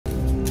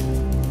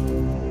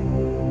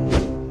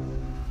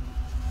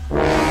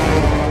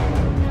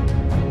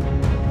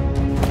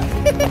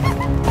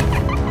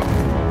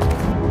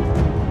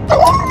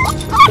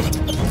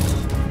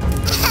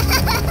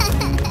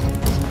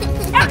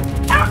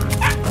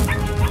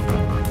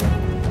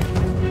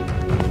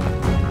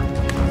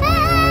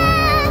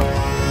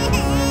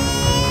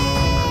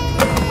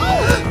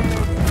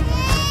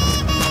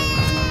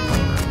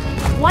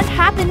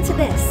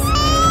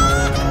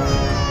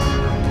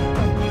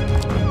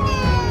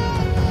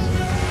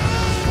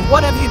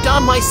What have you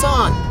done, my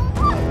son?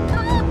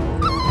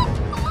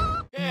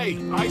 Hey,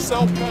 I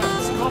sell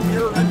pets. Come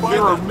here and buy them.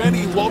 There are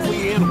many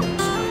lovely animals.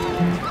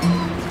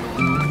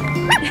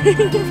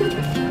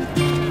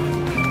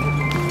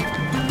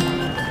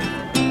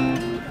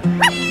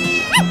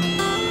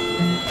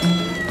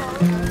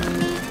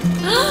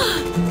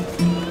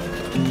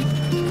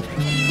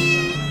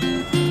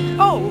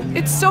 Oh,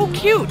 it's so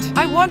cute.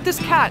 I want this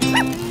cat.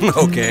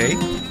 Okay.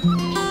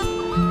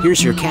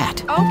 Here's your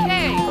cat.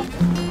 Okay.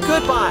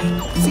 Goodbye.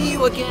 See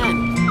you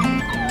again.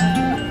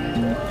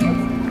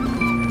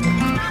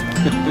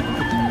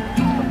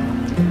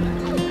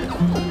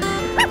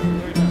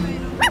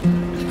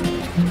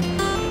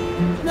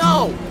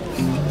 No!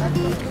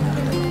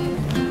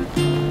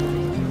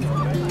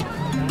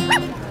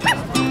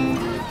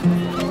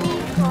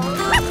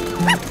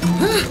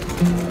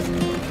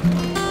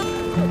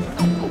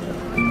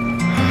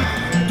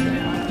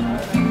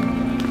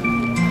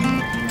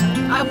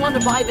 I want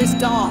to buy this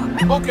dog.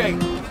 Okay.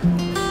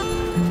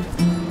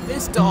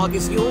 This dog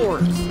is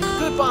yours.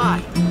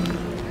 Goodbye.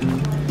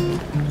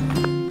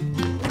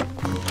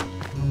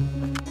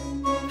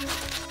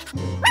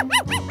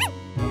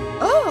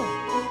 Oh.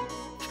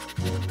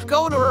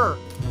 Go to her.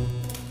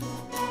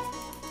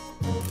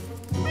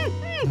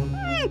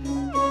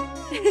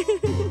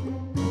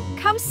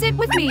 Come sit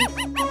with me.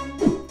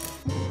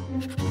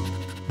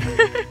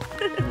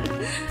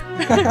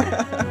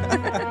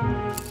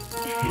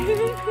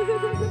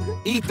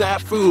 Eat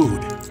that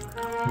food.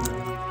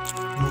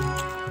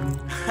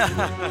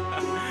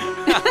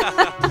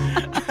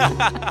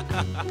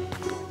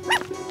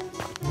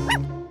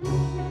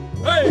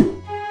 Hey!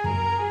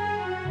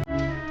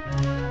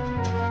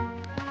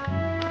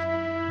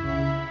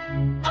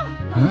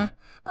 Huh?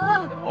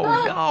 Oh,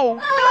 no!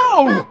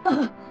 No!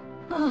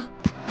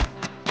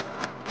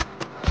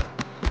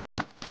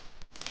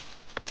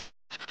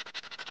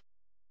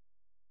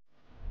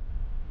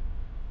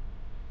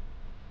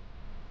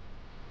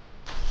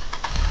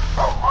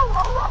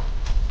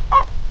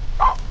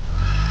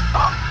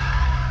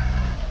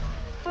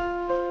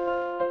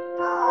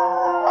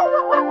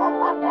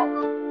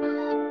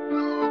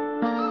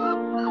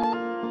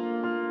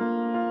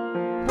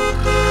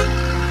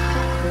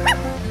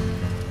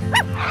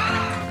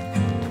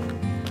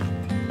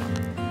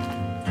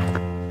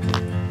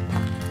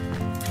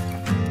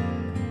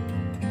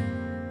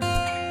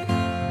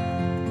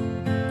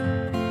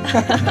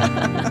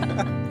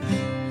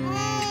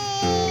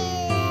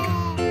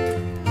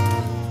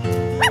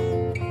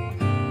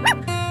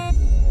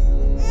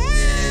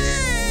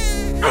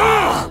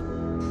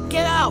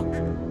 Get out!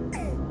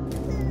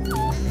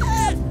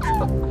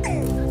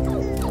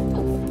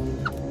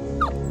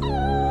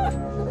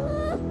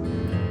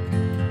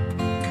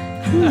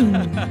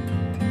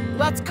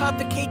 Let's cut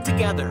the cake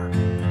together.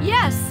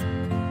 Yes.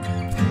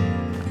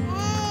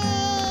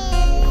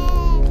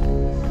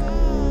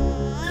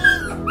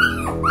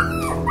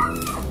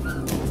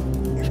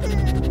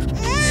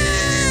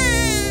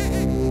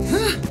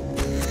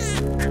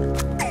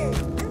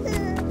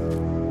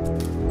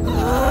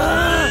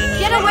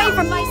 Get away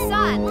from my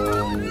son.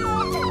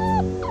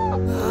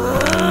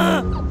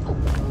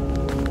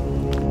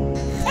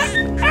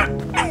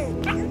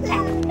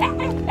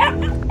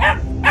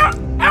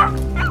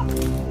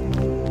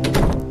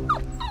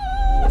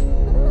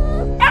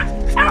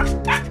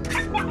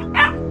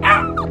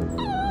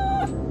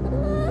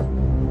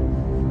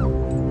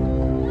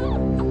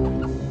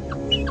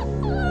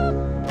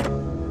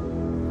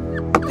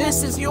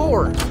 This is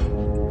yours.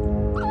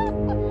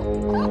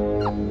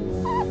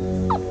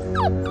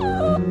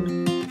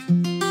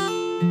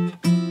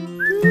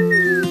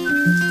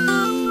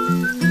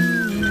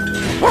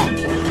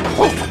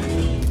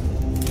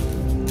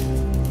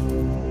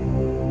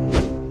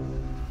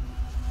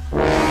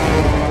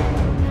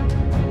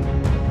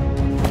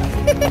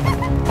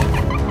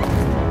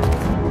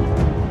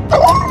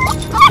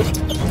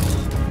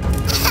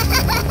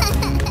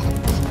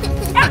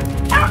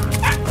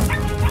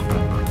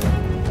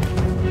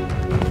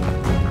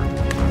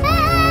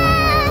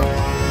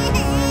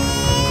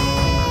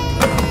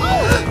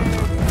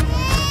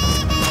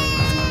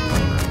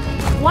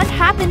 What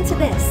happened to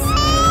this?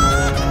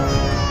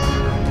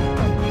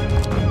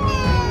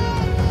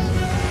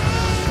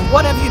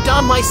 What have you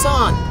done, my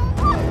son?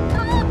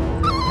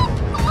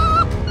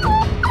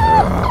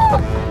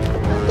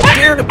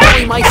 Dare to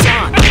bully my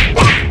son?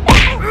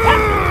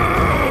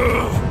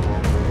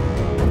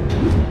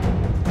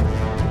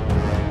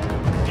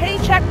 Hey,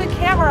 check the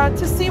camera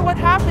to see what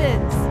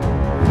happens.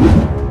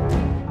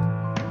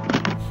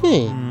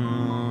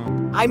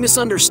 I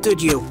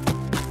misunderstood you.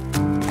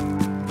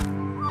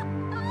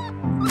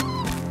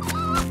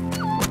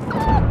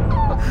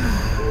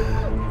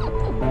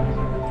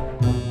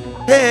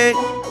 Hey!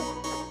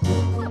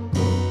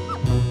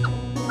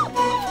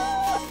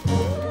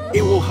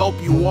 It will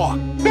help you walk.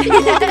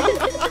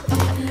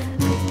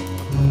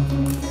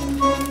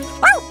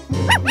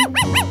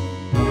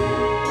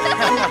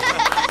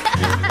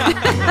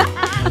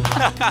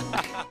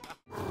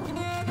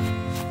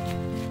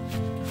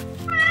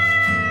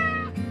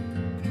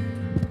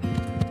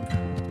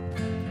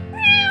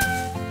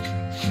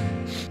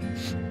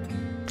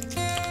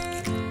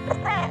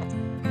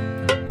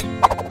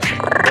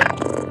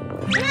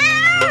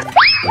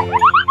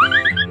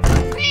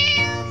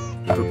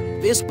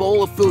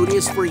 bowl of food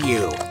is for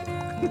you.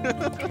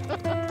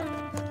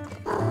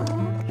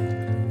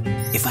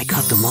 If I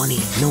cut the money,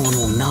 no one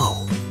will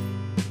know.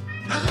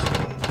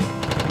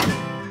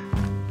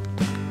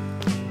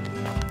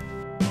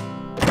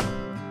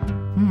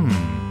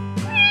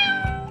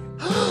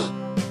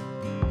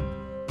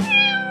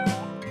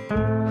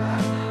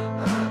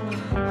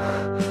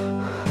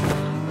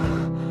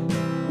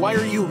 Why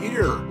are you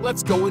here?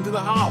 Let's go into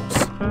the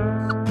house.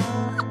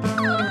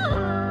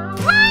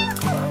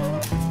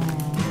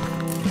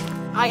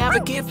 I have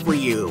a gift for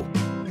you.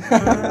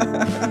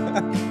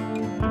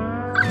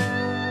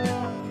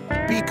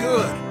 Be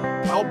good.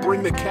 I'll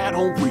bring the cat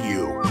home for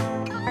you.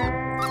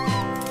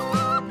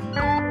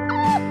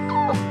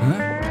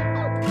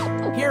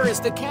 Here is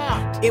the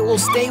cat. It will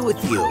stay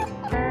with you.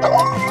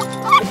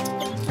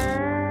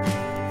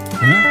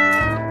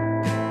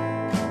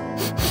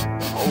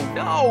 Oh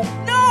no,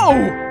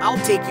 no!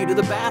 I'll take you to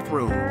the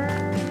bathroom.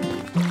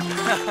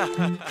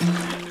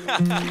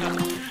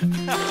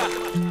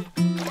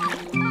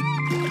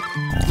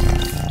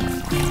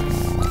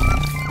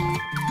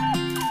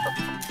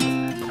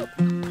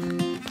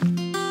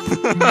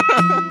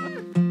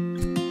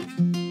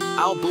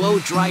 I'll blow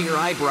dry your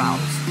eyebrows.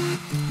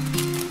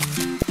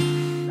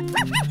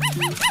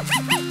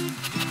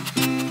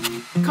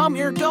 Come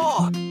here,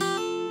 dog.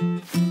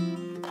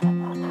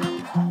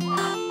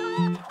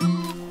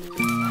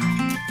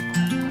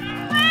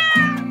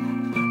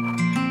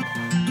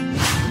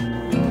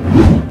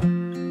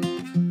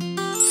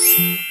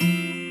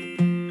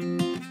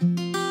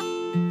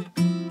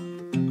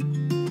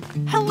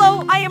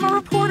 Hello, I am a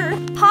reporter.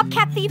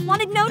 Popcat Thief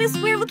wanted notice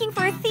we're looking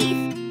for a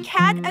thief.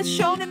 Cat as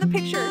shown in the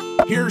picture.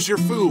 Here's your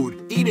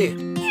food. Eat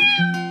it.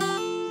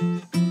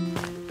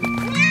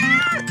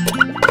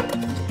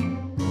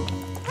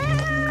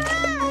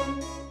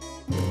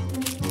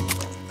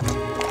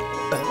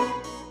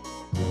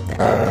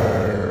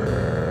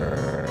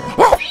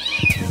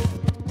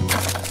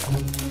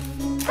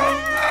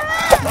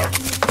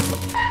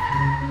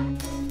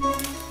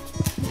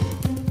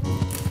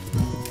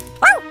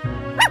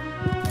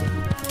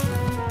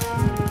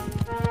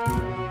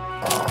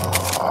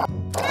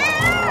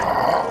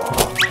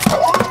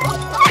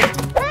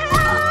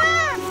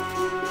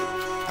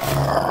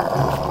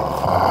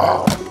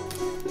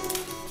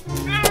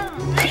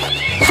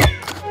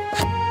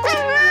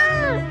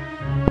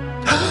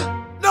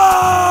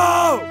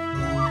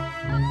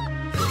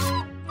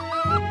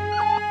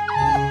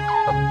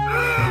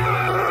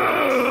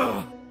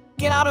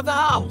 Get out of the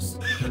house.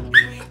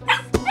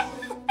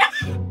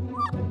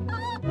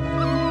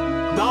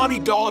 Naughty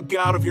dog, get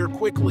out of here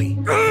quickly.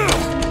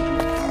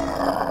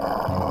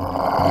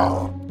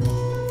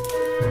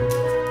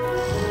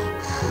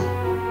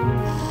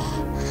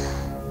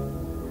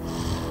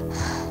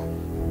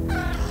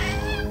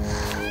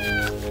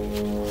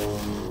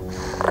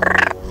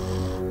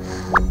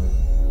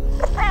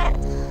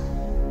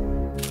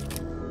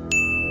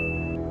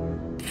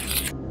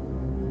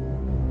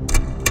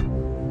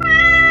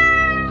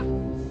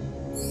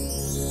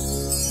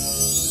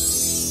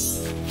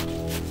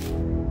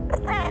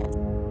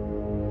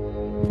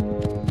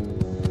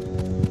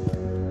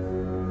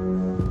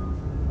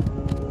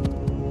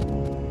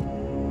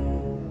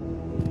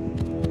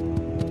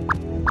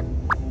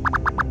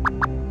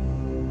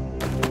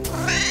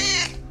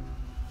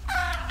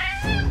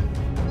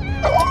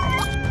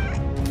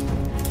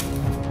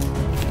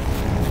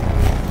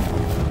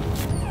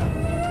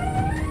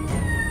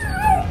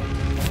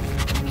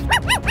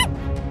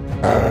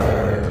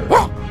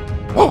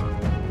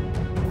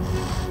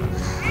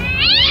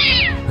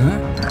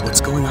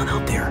 What's going on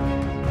out there?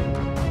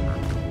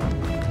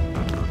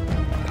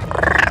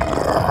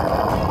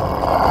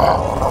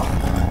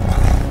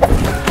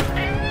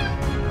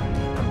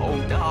 Oh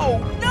no,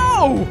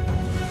 no!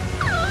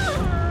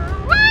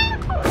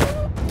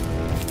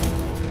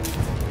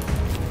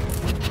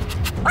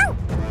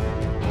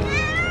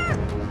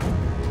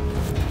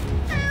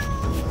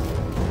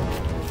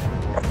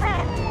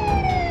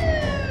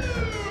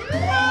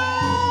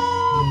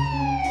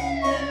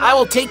 I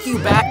will take you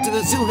back to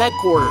the zoo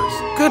headquarters.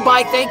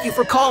 Goodbye, thank you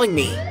for calling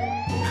me.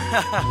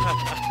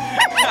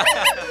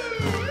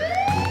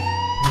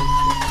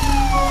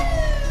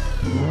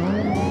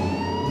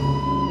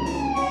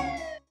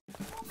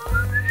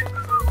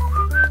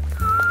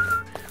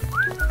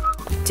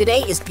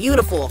 Today is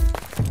beautiful.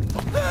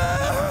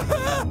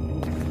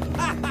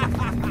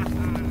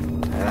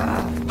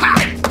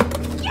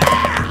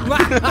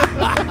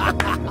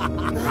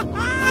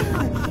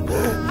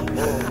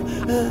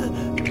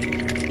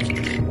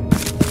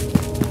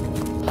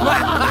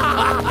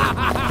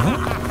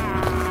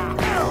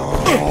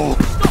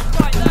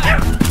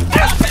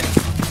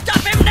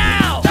 Stop him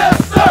now! Yes,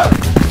 sir!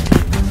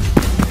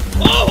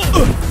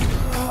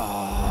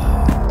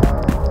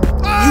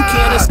 You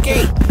can't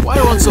escape. Why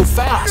run so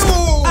fast?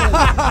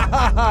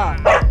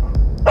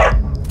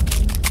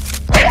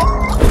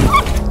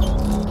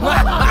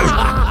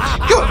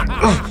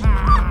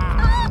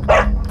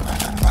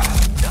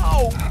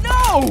 No,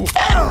 no!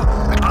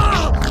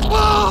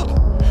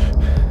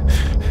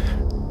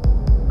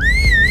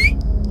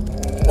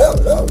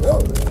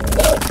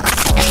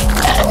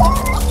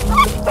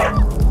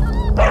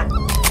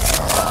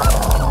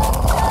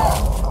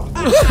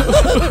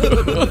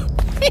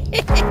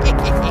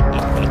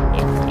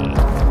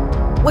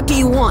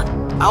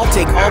 I'll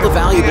take all the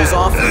valuables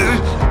off you.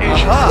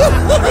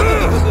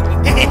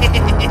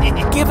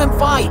 Give him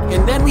fight,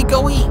 and then we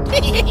go eat.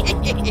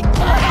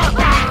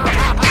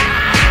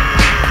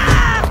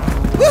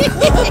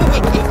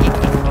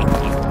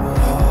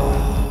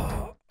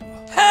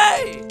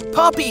 Hey!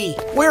 Puppy,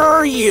 where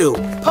are you?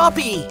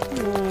 Puppy!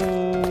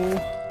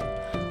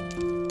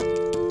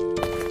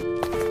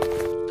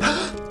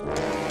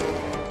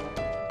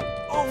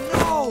 Oh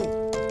no!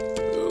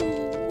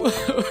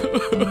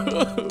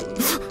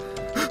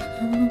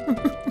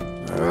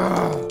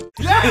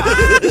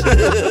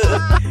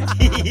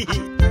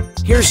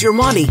 Here's your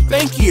money.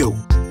 Thank you.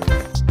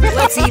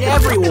 Let's eat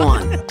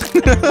everyone.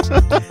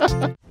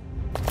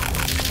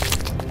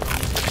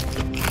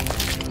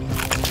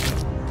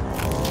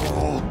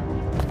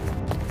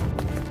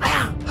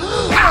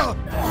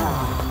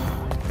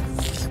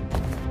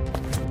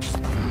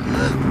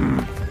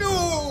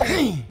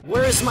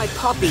 Where's my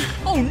puppy?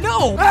 Oh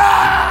no!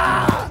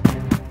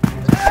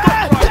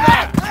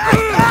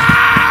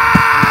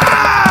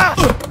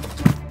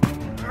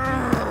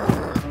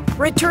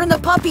 Return the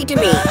puppy to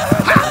me.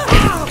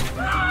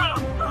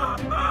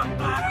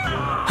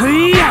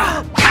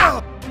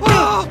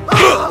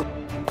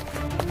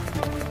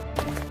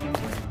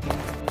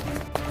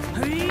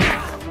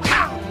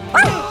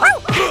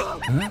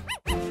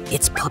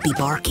 It's puppy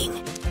barking.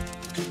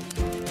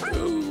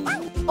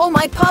 Oh,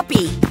 my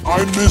puppy!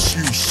 I miss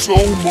you so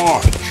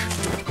much.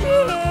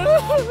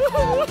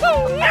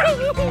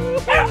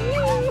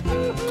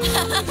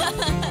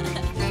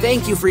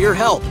 Thank you for your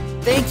help.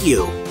 Thank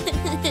you.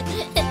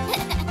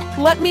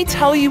 Let me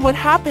tell you what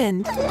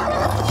happened.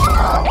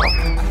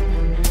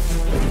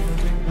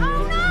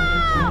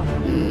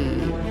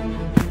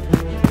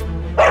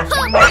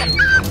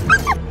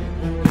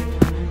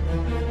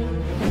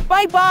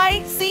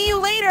 Bye-bye. See you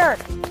later.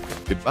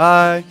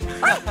 Goodbye.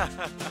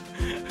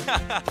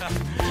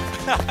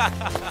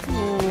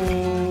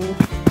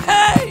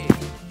 Hey!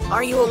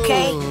 Are you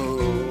okay?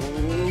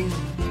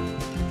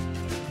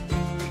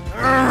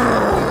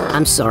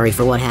 I'm sorry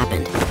for what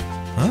happened.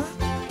 Huh?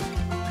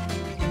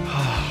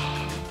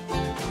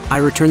 I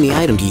return the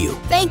item to you.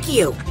 Thank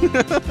you.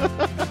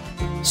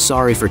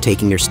 Sorry for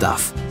taking your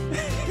stuff.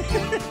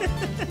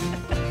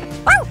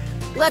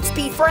 Let's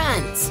be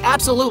friends.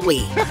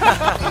 Absolutely.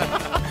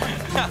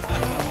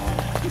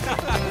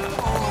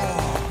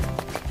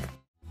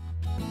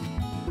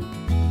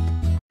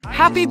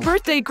 Happy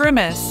birthday,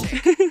 Grimace.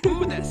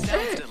 Ooh, that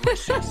sounds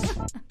delicious.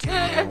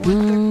 Can I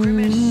with the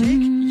Grimace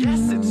shake?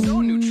 Yes, it's so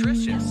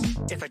nutritious.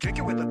 If I drink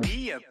it, will it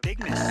be a big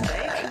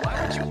mistake? Why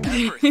would you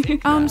ever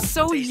think that?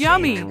 So They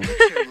yummy. say that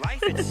with your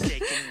life at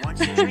stake, and once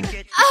you drink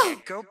it, you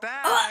can't go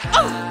back.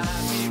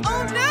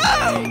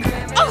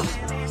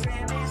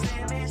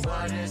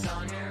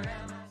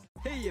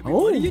 Hey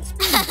everybody, it's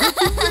me,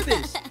 Uncle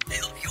Grimace. I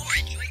hope you're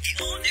enjoying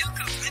the all-new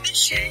Grimace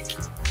shake.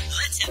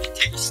 Let's have a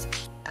taste.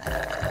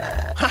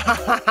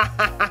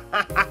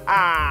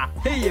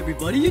 Hey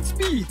everybody, it's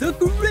me, the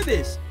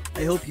Grimace.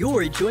 I hope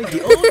you're enjoying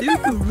the all-new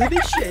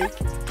Grimace shake.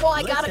 Well,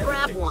 I gotta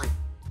grab one.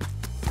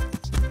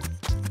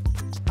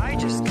 I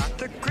just got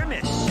the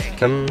Grimace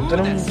shake. Ooh,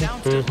 that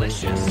sounds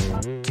delicious.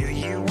 Do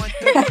you want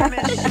the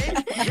Grimace shake?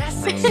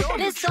 Yes, it's so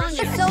This song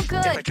nutritious. is so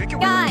good. If I drink it,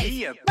 will Guys, it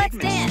be a let's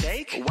big dance.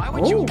 mistake? Why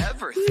would you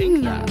ever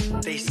think that?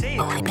 They say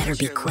Oh, I that better with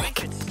be your quick.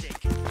 life at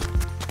stake.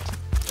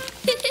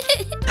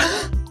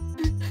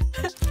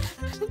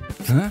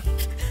 Huh?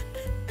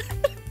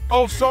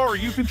 Oh, sorry,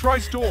 you can try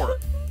store.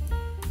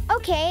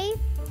 Okay.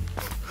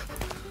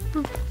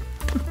 Do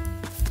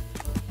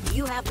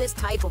you have this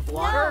type of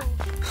water?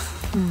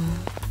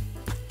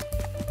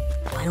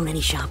 Why don't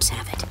any shops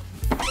have it?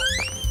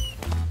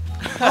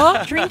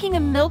 Huh? Drinking a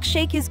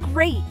milkshake is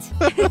great.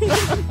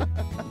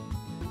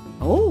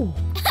 Oh.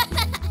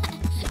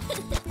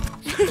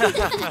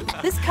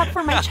 This cup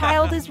for my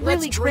child is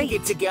really Let's drink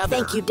great. it together.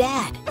 Thank you,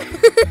 Dad.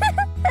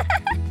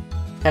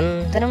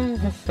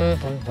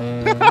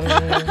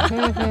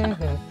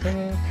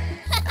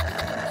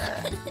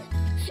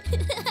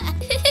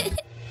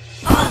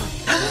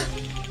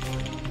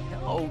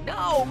 Oh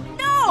no!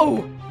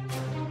 No!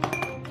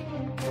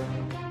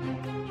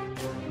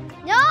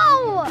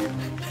 No!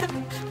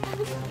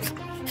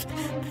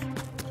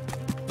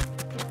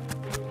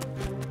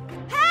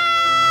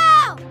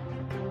 Help!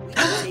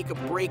 Take a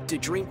break to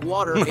drink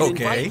water and Okay.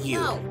 invite you.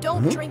 No,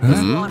 don't drink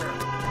this water.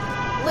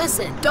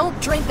 Listen, don't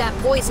drink that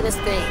poisonous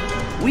thing.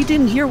 We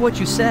didn't hear what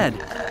you said.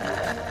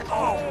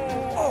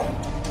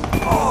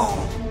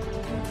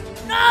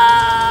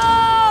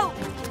 No!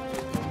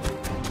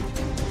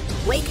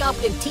 Wake up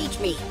and teach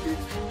me.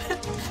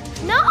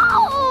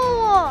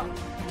 No!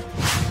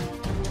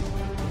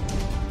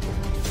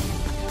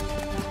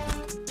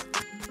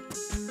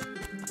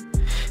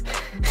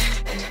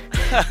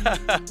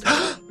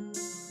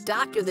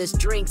 Doctor, this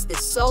drinks is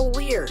so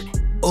weird.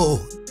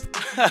 Oh.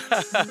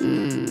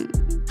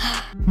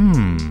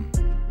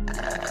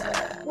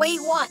 Wait,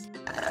 what?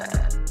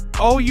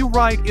 Oh, you're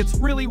right, it's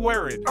really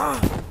weird.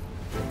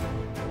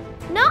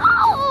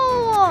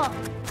 No!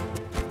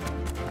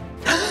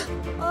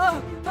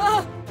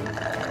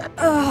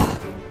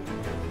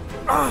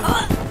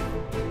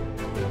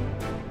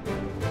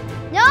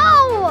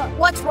 No!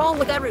 What's wrong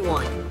with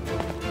everyone?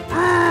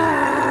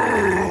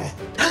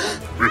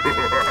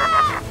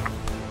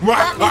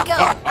 Let me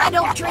go. I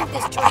don't drink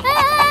this drink.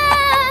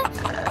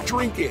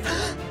 Drink it.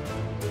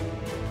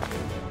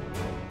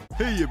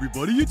 Hey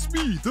everybody, it's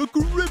me, the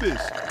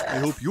Grimace. I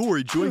hope you're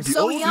enjoying the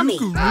So all-new yummy.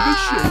 Grimace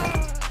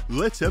shake.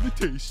 Let's have a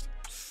taste.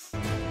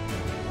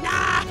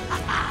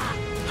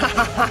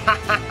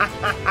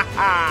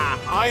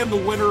 I am the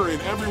winner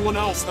and everyone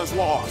else has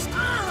lost.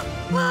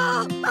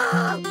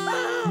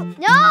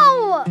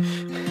 No!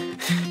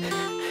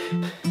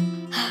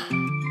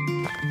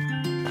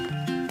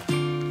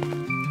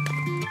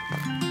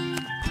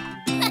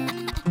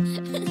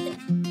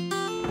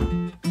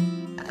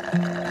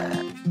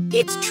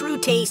 It's true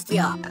taste,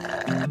 yup.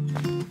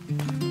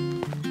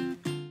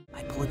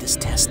 I pulled this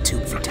test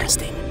tube for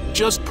testing.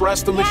 Just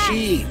press the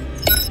machine.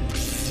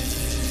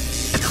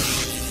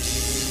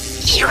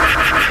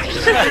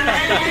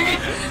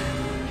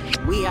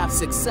 We have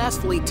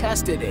successfully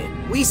tested it.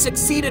 We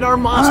succeeded our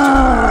monster.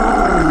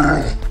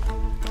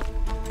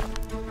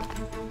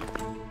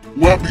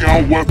 Let me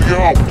out, let me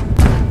out.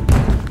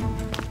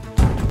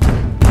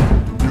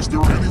 Is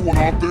there anyone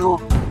out there?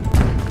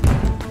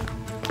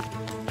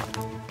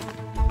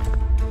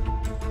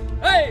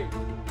 Hey!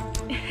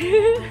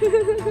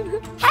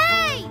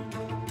 Hey!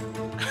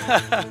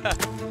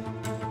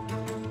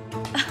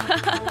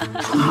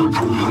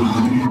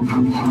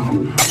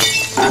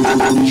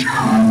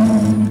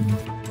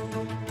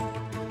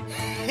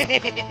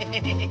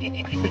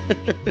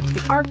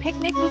 Our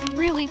picnic was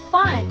really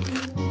fun.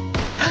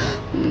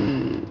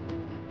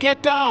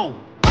 Get down.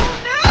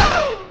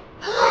 No!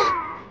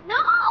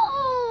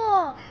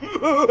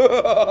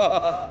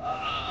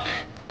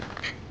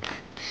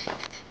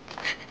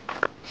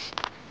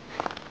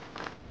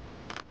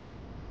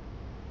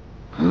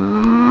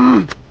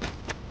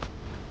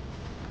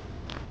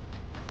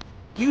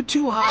 You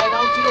too hide,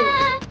 I'll deal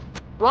with it.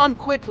 Run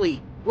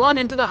quickly. Run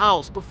into the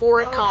house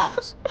before it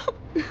comes.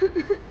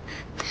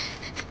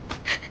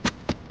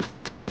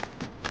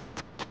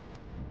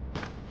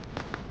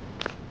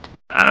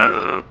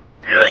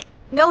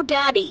 No,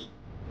 Daddy.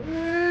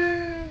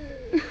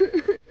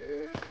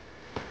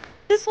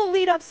 This will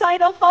lead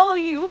outside. I'll follow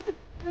you.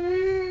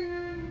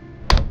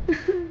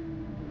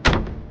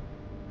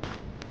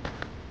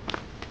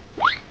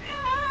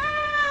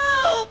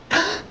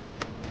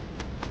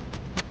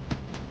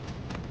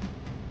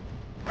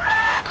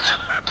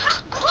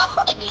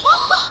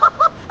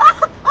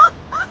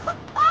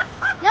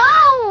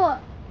 No!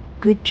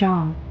 Good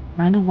job.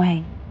 Run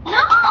away.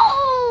 No!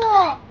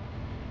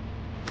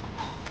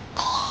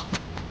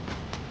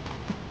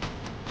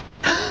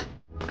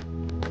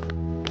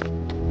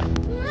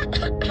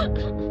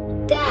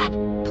 Dad,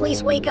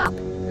 please wake up.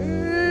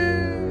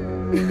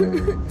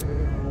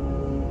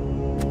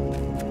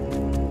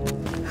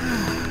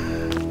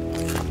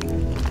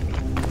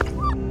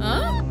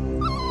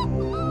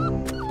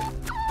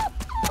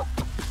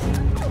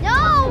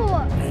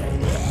 No!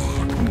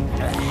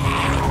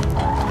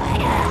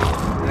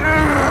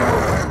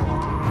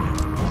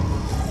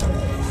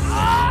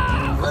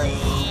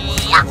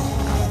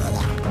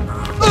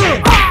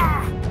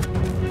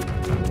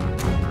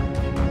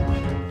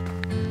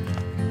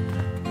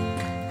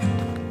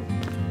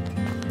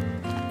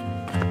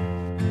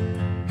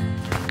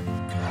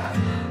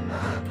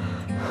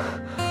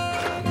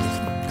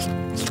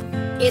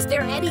 Is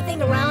there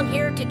anything around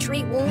here to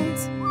treat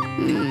wounds?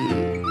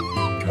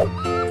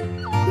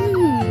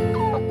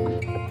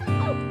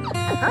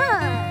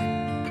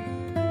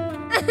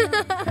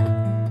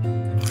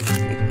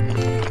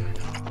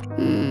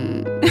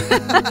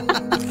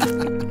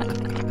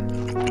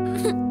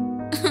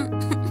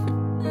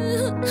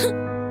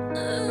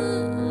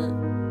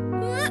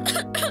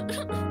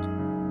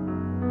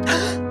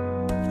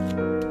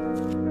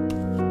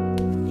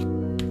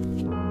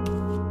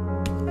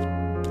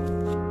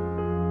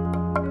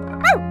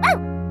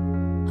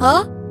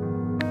 Huh?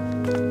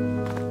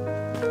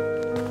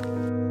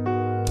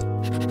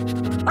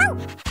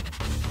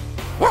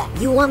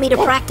 You want me to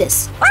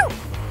practice?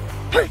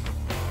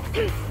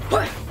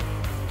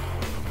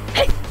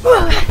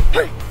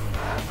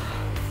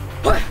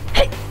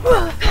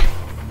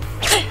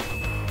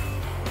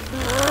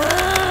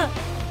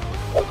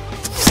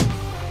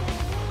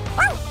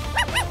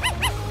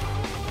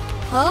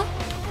 Huh?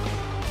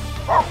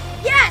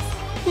 Yes!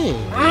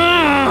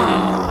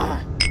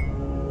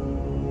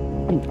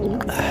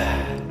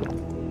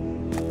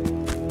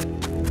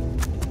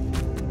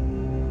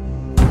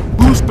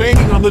 Who's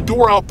banging on the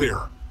door out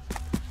there?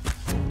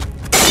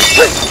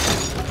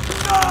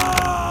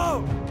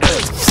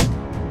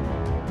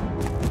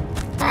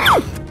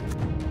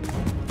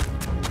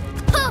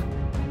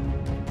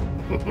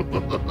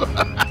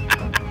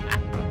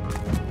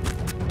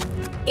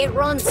 It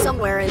runs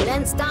somewhere and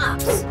then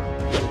stops.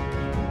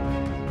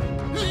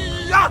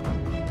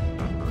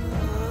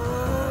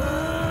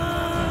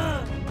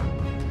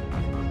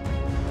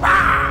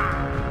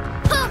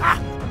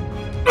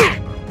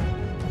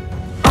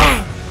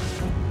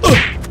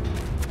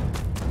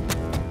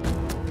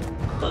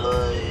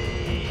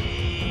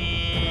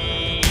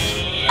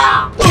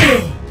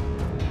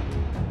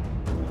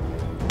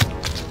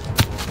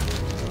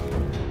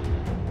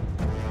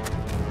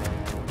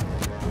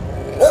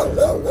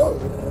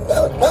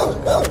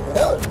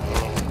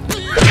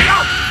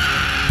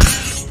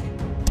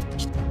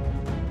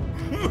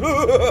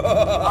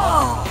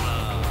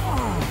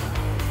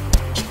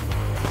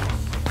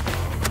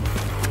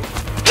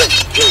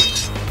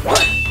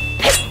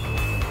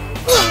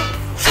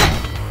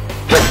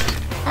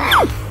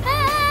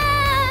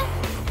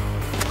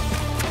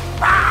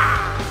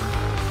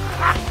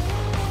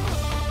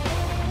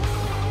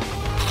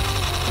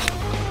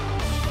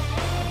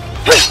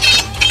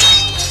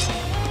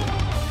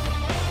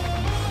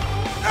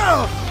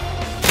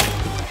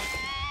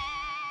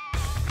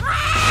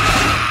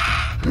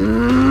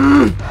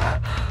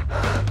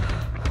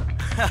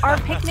 Our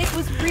picnic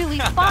was really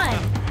fun.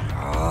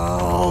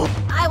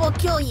 I will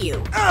kill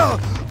you. Huh?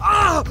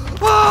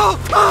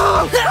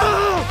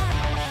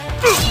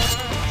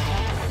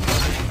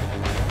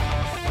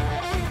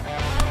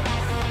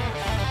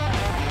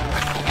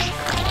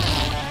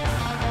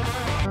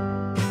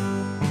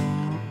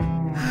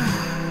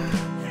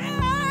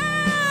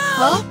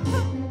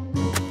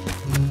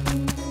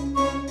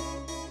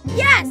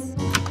 Yes!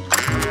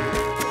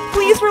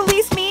 Please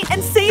release me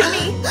and save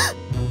me.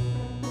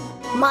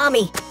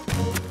 Mommy.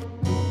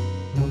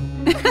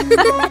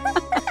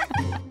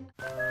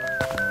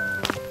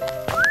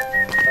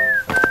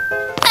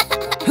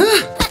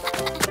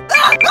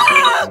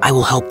 I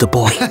will help the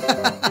boy.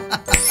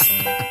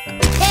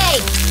 Hey!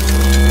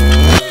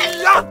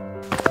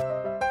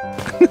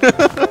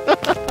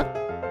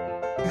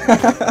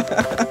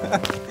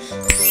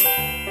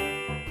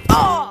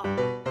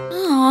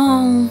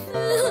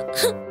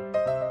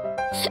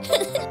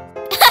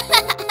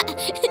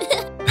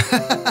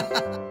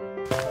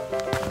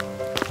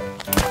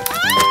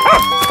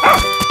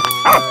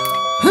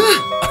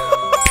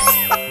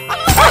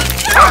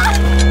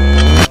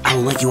 I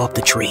will let you up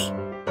the tree.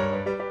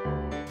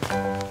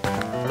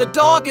 The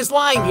dog is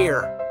lying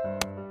here.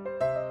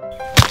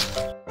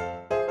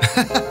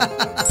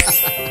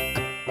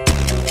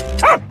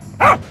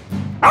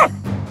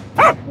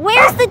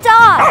 Where's the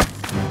dog?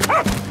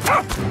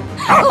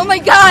 Oh my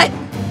god!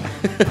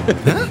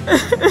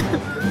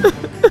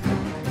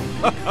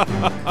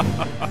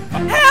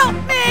 Help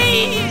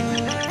me!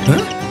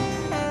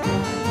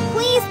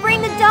 Please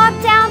bring the dog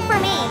down for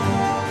me.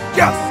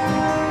 Yes!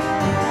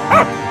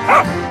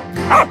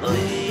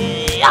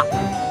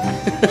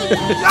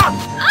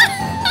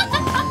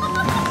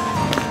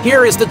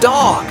 Here is the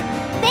dog.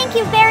 Thank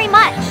you very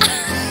much.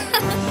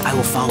 I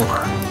will follow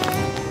her.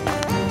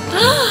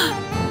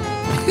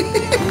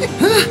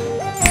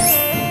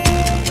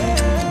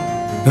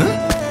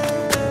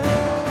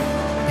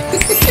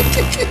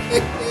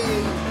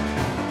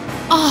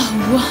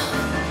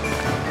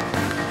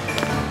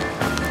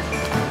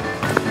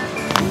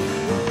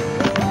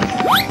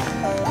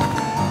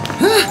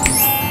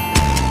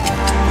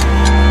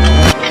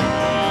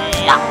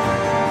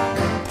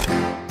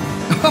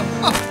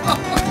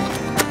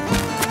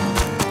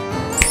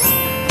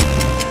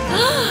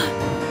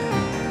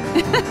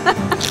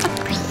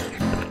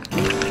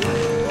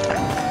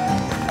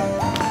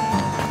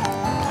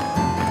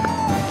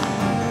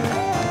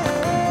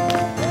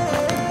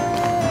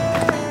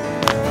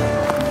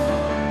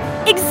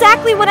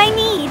 Exactly what I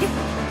need.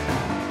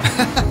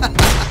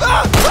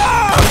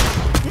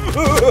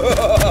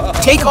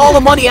 Take all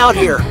the money out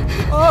here.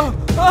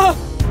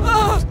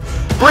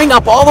 Bring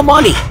up all the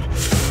money.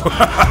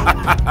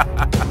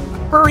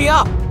 Hurry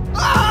up.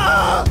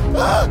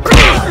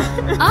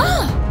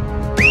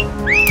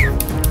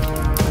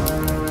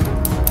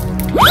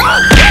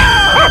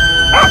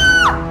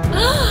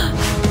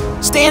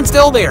 Stand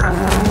still there.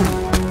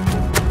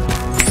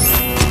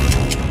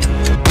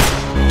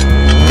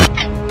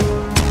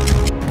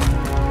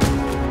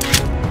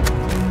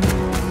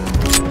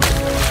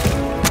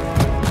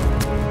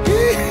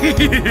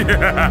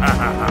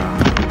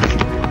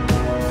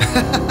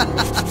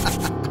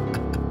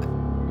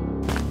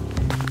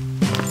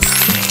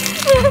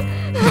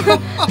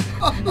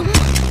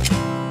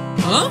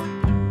 Huh?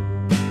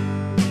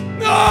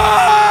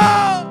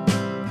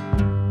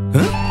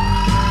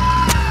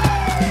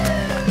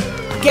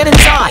 Get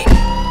inside.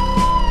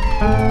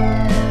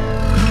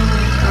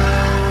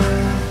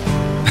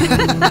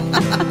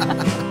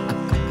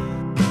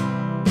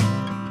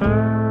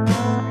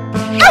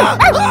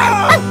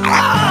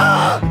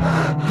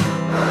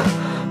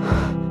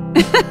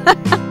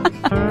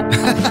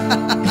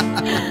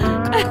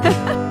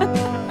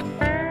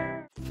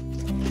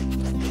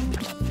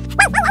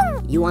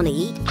 You want to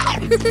eat?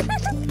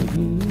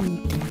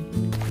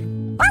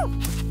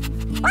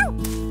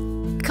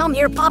 Come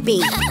here,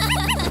 puppy.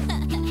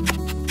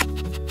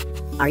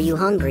 Are you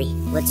hungry?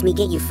 Let me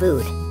get you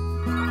food.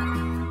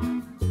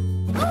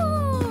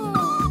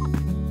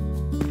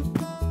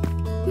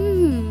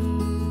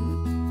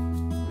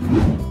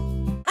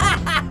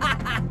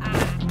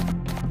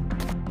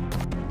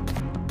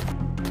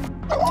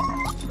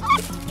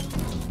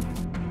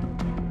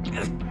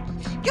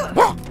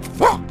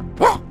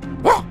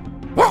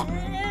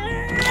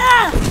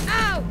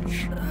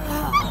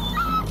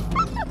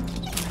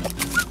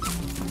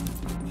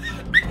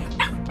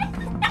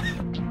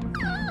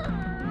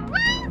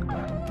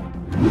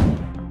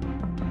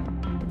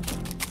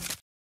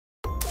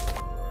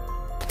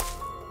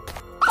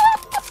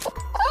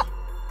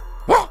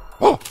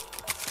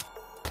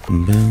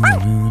 Get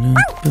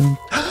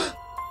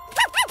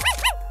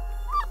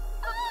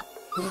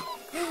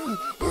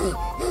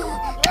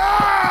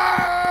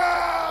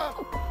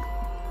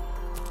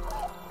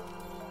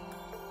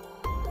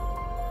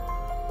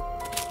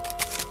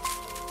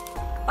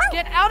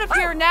out of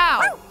here now!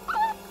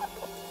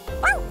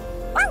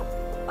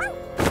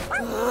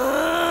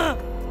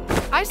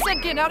 I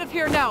said get out of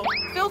here now,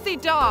 filthy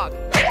dog!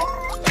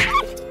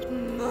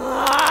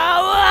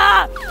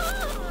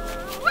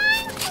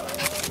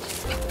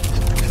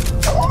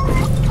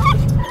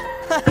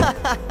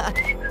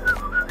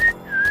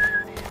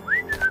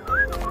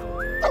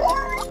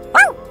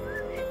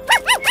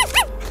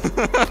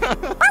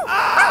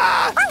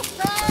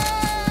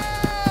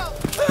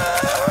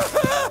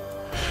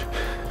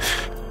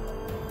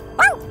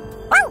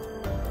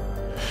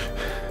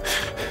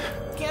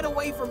 Get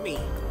away from me!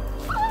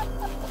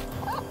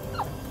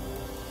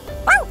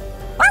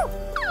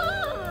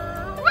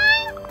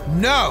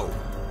 No!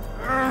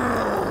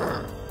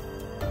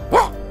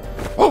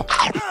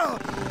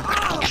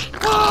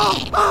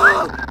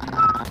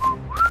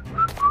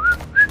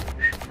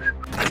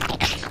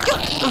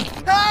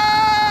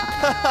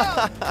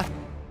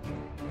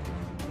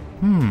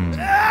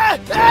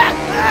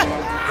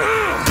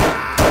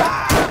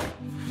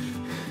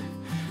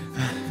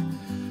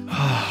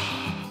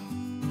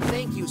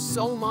 Thank you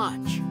so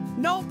much.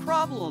 No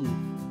problem.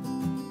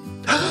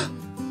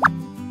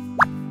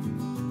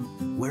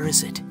 Where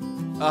is it?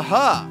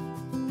 Aha!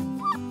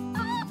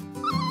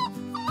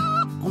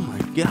 Oh my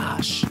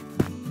gosh.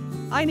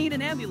 I need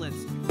an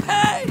ambulance.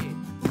 Hey!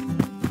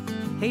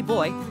 Hey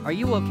boy, are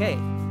you okay?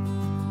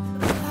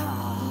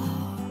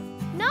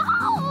 No!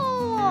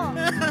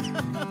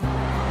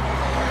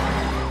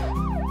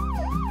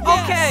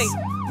 Okay!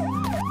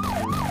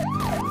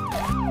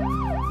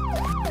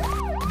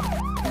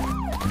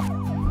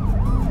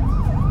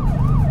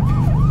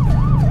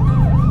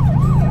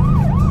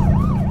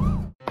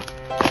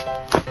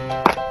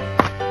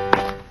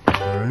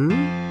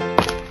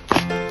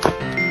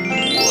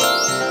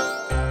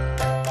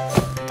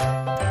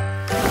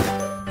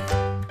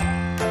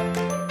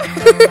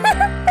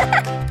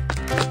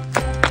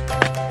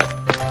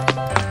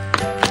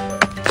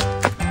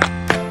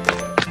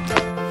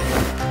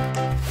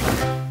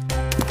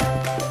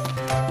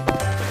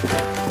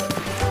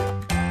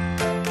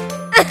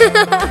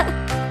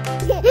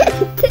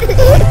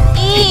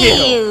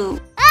 Ew!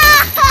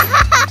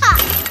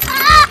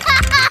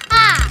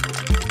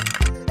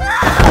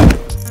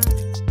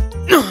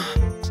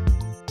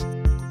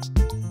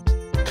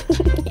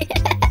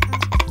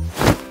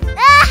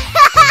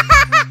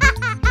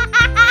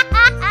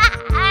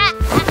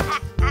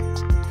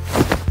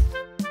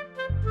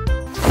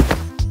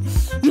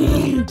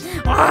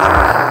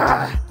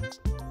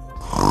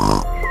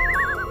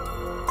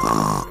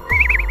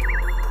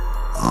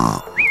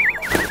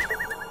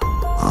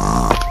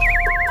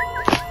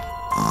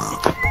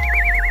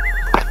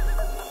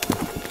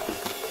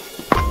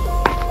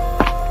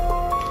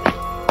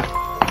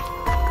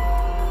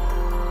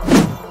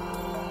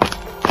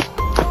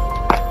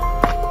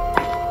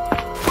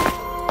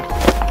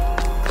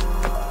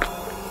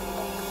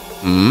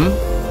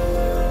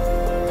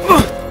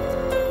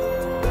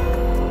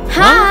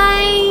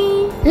 Hi!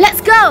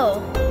 Let's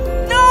go!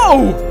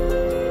 No!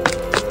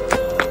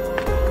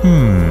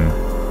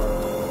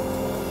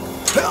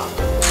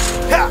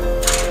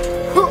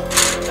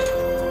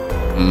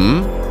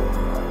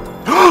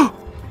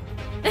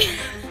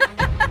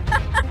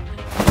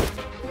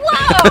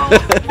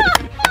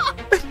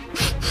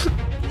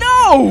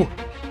 No!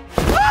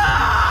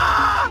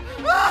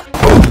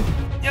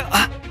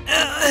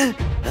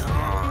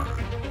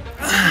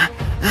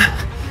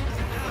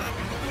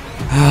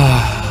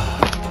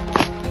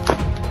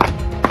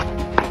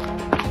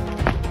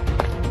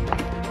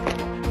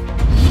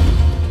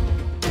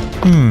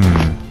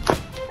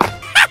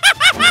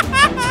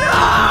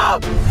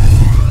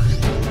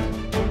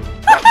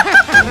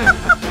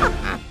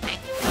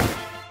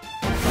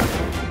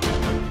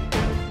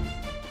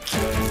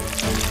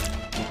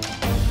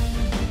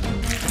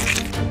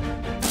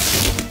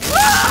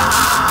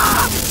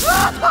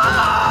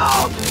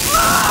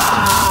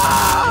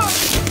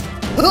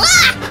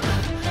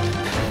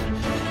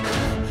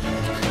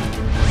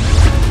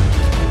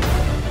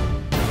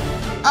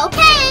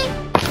 Okay!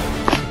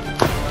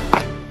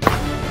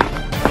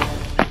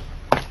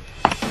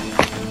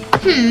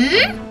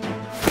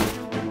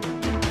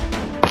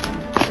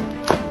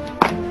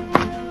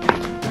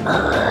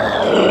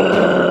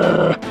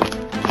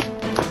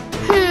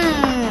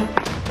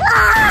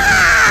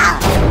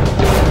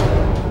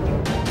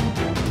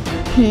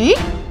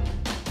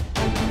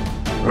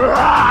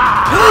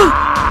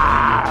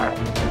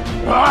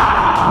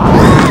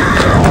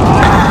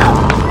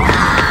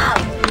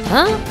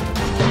 Huh?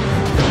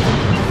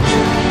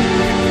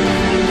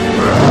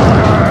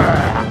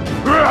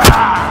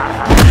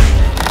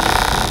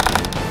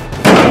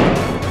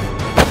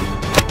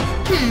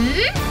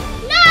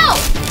 No!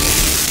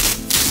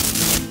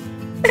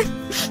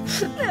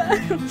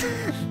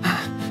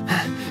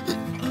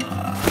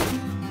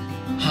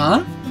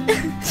 Huh?